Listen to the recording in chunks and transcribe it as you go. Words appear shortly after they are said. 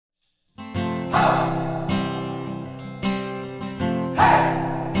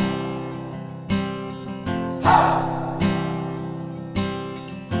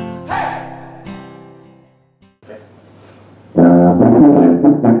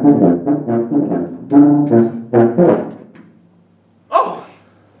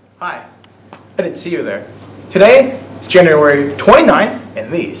I didn't see you there. Today is January 29th,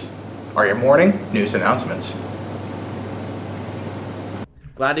 and these are your morning news announcements.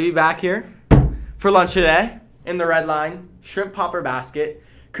 Glad to be back here. For lunch today, in the red line, shrimp popper basket,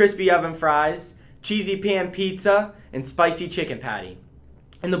 crispy oven fries, cheesy pan pizza, and spicy chicken patty.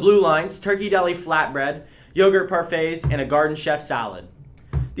 In the blue lines, turkey deli flatbread, yogurt parfaits, and a garden chef salad.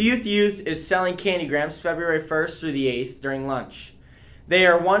 The Youth is selling candygrams February 1st through the 8th during lunch. They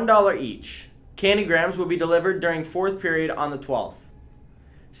are $1 each. Candygrams will be delivered during 4th period on the 12th.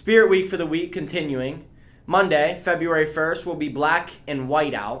 Spirit Week for the week continuing. Monday, February 1st will be Black and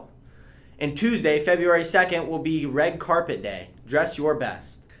White Out. And Tuesday, February 2nd will be Red Carpet Day. Dress your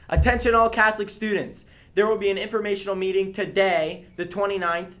best. Attention all Catholic students. There will be an informational meeting today, the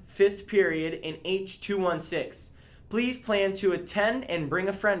 29th, 5th period in H216. Please plan to attend and bring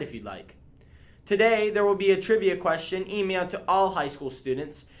a friend if you'd like. Today, there will be a trivia question emailed to all high school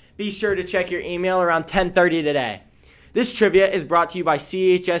students. Be sure to check your email around 10:30 today. This trivia is brought to you by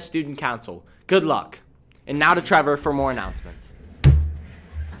CHS Student Council. Good luck. And now to Trevor for more announcements.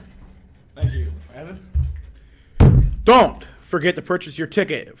 Thank you, Evan. Don't forget to purchase your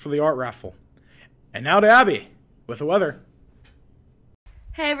ticket for the art raffle. And now to Abby with the weather.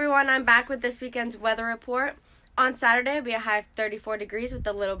 Hey everyone, I'm back with this weekend's weather report. On Saturday, it'll be a high of 34 degrees with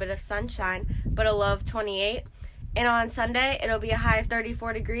a little bit of sunshine, but a low of 28. And on Sunday, it'll be a high of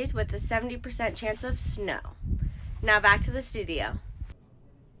 34 degrees with a 70% chance of snow. Now back to the studio.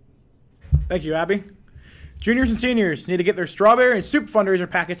 Thank you, Abby. Juniors and seniors need to get their strawberry and soup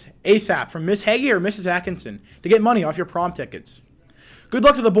fundraiser packets ASAP from Miss Hagee or Mrs. Atkinson to get money off your prom tickets. Good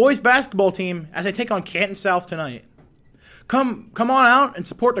luck to the boys basketball team as they take on Canton South tonight. Come on out and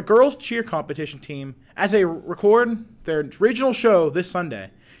support the girls cheer competition team as they record their regional show this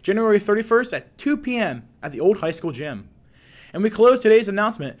Sunday, January 31st at 2 p.m. at the old high school gym. And we close today's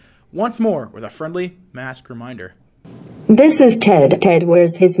announcement once more with a friendly mask reminder. This is Ted. Ted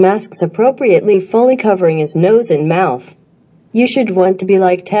wears his masks appropriately, fully covering his nose and mouth. You should want to be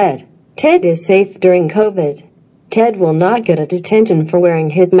like Ted. Ted is safe during COVID. Ted will not get a detention for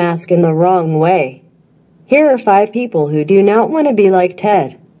wearing his mask in the wrong way. Here are 5 people who do not want to be like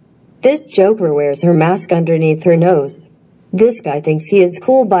Ted. This joker wears her mask underneath her nose. This guy thinks he is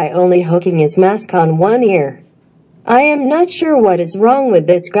cool by only hooking his mask on one ear. I am not sure what is wrong with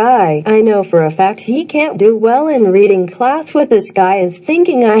this guy. I know for a fact he can't do well in reading class. What this guy is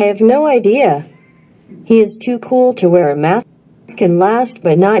thinking, I have no idea. He is too cool to wear a mask. And last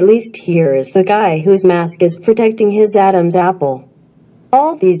but not least, here is the guy whose mask is protecting his Adam's apple.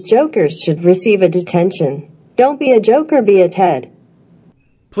 All these jokers should receive a detention. Don't be a joker, be a Ted.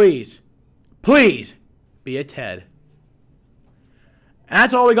 Please, please be a Ted. And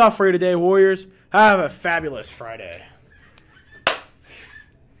that's all we got for you today, Warriors. Have a fabulous Friday.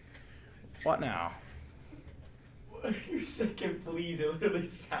 What now? Your second please, it literally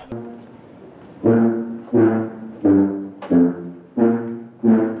sounded...